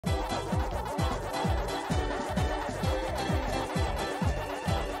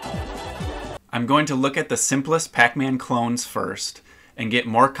I'm going to look at the simplest Pac-Man clones first and get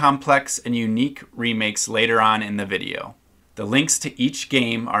more complex and unique remakes later on in the video. The links to each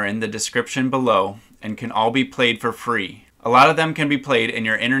game are in the description below and can all be played for free. A lot of them can be played in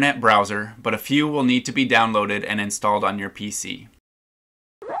your internet browser, but a few will need to be downloaded and installed on your PC.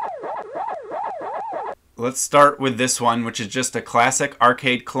 Let's start with this one, which is just a classic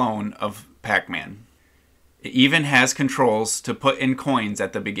arcade clone of Pac-Man. It even has controls to put in coins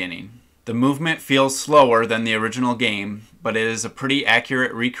at the beginning. The movement feels slower than the original game, but it is a pretty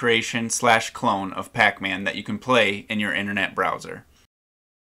accurate recreation / clone of Pac-Man that you can play in your internet browser.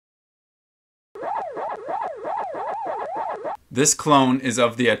 This clone is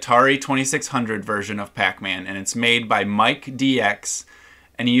of the Atari 2600 version of Pac-Man, and it's made by Mike DX,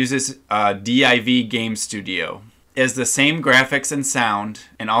 and he uses DIV Game Studio. It has the same graphics and sound,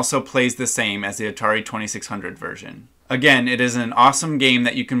 and also plays the same as the Atari 2600 version. Again, it is an awesome game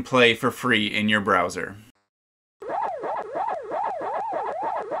that you can play for free in your browser.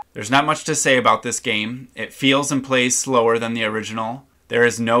 There's not much to say about this game. It feels and plays slower than the original. There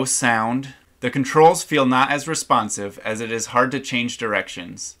is no sound. The controls feel not as responsive, as it is hard to change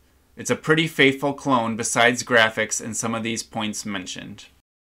directions. It's a pretty faithful clone besides graphics and some of these points mentioned.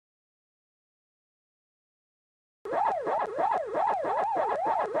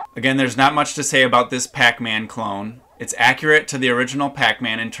 Again, there's not much to say about this Pac-Man clone. It's accurate to the original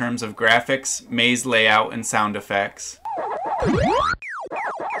Pac-Man in terms of graphics, maze layout, and sound effects.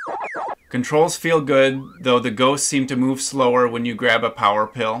 Controls feel good, though the ghosts seem to move slower when you grab a power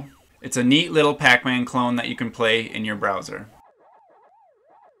pill. It's a neat little Pac-Man clone that you can play in your browser.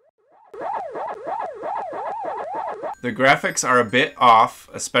 The graphics are a bit off,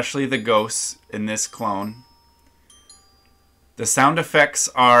 especially the ghosts in this clone. The sound effects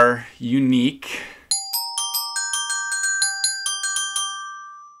are unique.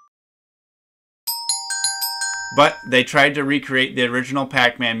 But they tried to recreate the original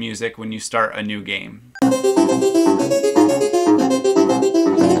Pac-Man music when you start a new game.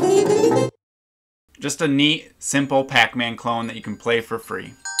 Just a neat, simple Pac-Man clone that you can play for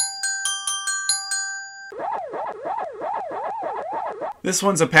free. This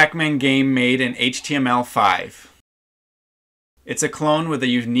one's a Pac-Man game made in HTML5. It's a clone with a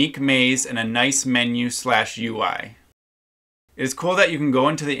unique maze and a nice menu / UI. It is cool that you can go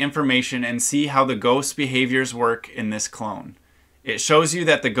into the information and see how the ghost behaviors work in this clone. It shows you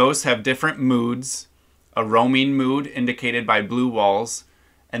that the ghosts have different moods, a roaming mood indicated by blue walls,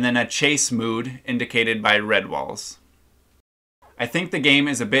 and then a chase mood indicated by red walls. I think the game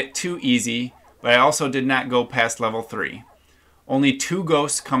is a bit too easy, but I also did not go past level 3. Only 2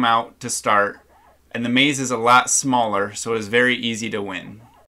 ghosts come out to start, and the maze is a lot smaller, so it is very easy to win.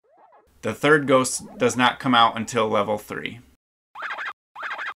 The 3rd ghost does not come out until level 3.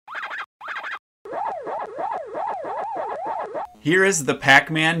 Here is the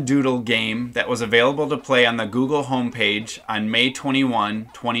Pac-Man Doodle game that was available to play on the Google homepage on May 21,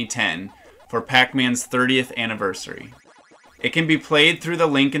 2010 for Pac-Man's 30th anniversary. It can be played through the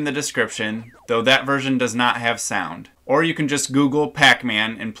link in the description, though that version does not have sound. Or you can just Google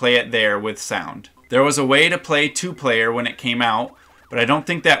Pac-Man and play it there with sound. There was a way to play 2-player when it came out, but I don't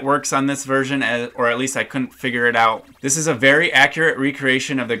think that works on this version, or at least I couldn't figure it out. This is a very accurate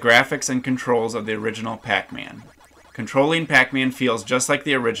recreation of the graphics and controls of the original Pac-Man. Controlling Pac-Man feels just like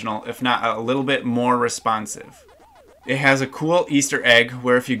the original, if not a little bit more responsive. It has a cool Easter egg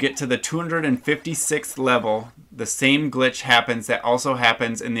where if you get to the 256th level, the same glitch happens that also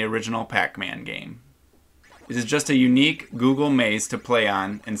happens in the original Pac-Man game. It is just a unique Google maze to play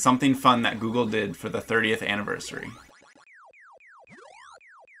on, and something fun that Google did for the 30th anniversary.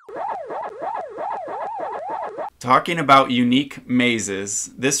 Talking about unique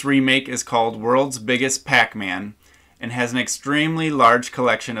mazes, this remake is called World's Biggest Pac-Man and has an extremely large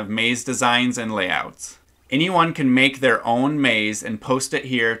collection of maze designs and layouts. Anyone can make their own maze and post it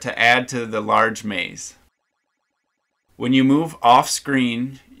here to add to the large maze. When you move off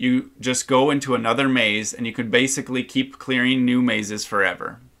screen, you just go into another maze and you can basically keep clearing new mazes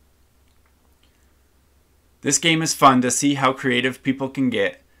forever. This game is fun to see how creative people can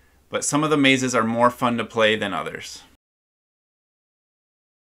get, but some of the mazes are more fun to play than others.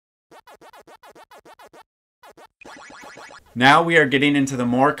 Now we are getting into the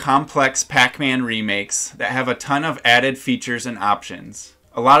more complex Pac-Man remakes that have a ton of added features and options.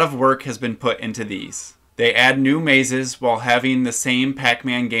 A lot of work has been put into these. They add new mazes while having the same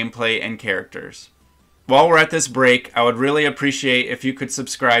Pac-Man gameplay and characters. While we're at this break, I would really appreciate if you could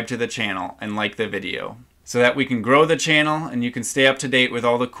subscribe to the channel and like the video, so that we can grow the channel and you can stay up to date with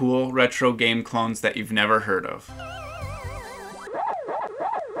all the cool retro game clones that you've never heard of.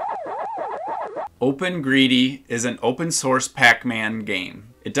 Open Greedy is an open source Pac-Man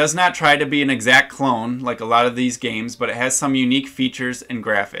game. It does not try to be an exact clone like a lot of these games, but it has some unique features and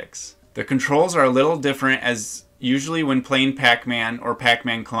graphics. The controls are a little different, as usually when playing Pac-Man or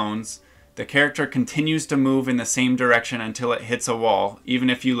Pac-Man clones, the character continues to move in the same direction until it hits a wall, even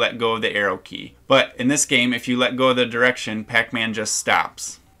if you let go of the arrow key. But in this game, if you let go of the direction, Pac-Man just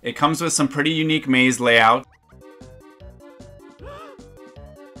stops. It comes with some pretty unique maze layout.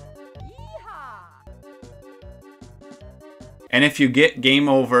 And if you get game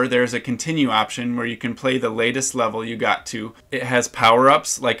over, there's a continue option where you can play the latest level you got to. It has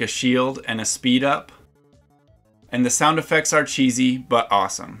power-ups like a shield and a speed up. And the sound effects are cheesy, but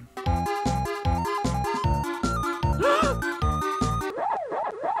awesome.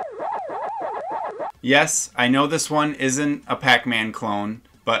 Yes, I know this one isn't a Pac-Man clone,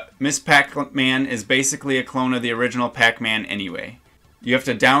 but Miss Pac-Man is basically a clone of the original Pac-Man anyway. You have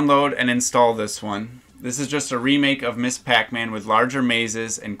to download and install this one. This is just a remake of Miss Pac-Man with larger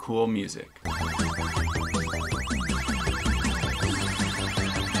mazes and cool music.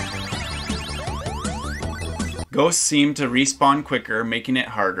 Ghosts seem to respawn quicker, making it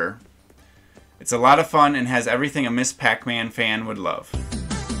harder. It's a lot of fun and has everything a Miss Pac-Man fan would love.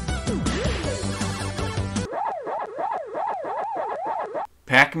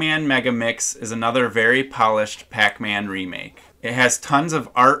 Pac-Man Megamix is another very polished Pac-Man remake. It has tons of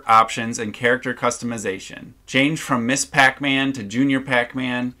art options and character customization. Change from Miss Pac-Man to Junior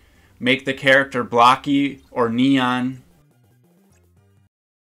Pac-Man, make the character blocky or neon.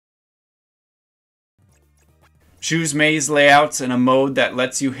 Choose maze layouts in a mode that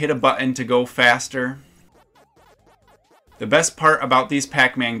lets you hit a button to go faster. The best part about these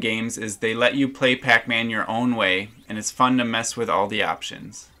Pac-Man games is they let you play Pac-Man your own way, and it's fun to mess with all the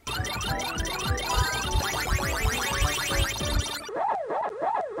options.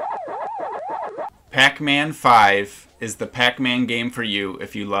 Pac-Man 5 is the Pac-Man game for you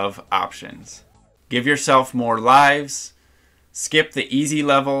if you love options. Give yourself more lives, skip the easy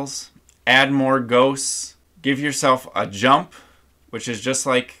levels, add more ghosts, give yourself a jump, which is just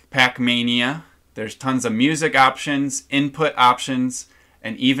like Pac-Mania. There's tons of music options, input options,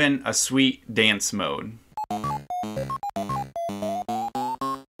 and even a sweet dance mode.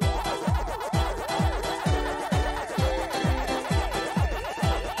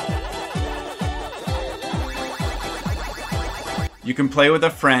 You can play with a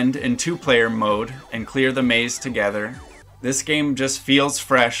friend in 2-player mode and clear the maze together. This game just feels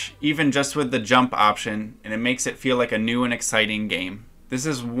fresh, even just with the jump option, and it makes it feel like a new and exciting game. This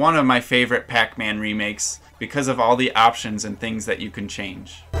is one of my favorite Pac-Man remakes because of all the options and things that you can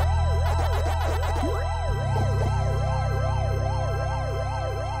change.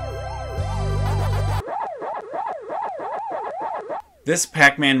 This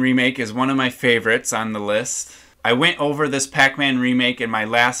Pac-Man remake is one of my favorites on the list. I went over this Pac-Man remake in my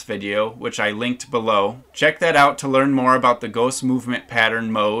last video, which I linked below. Check that out to learn more about the ghost movement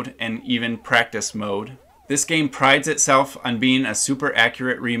pattern mode and even practice mode. This game prides itself on being a super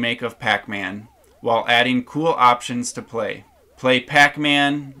accurate remake of Pac-Man, while adding cool options to play. Play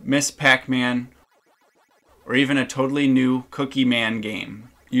Pac-Man, Miss Pac-Man, or even a totally new Cookie Man game.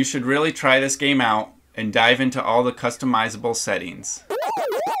 You should really try this game out and dive into all the customizable settings.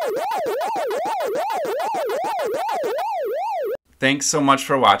 Thanks so much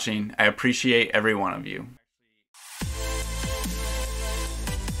for watching. I appreciate every one of you.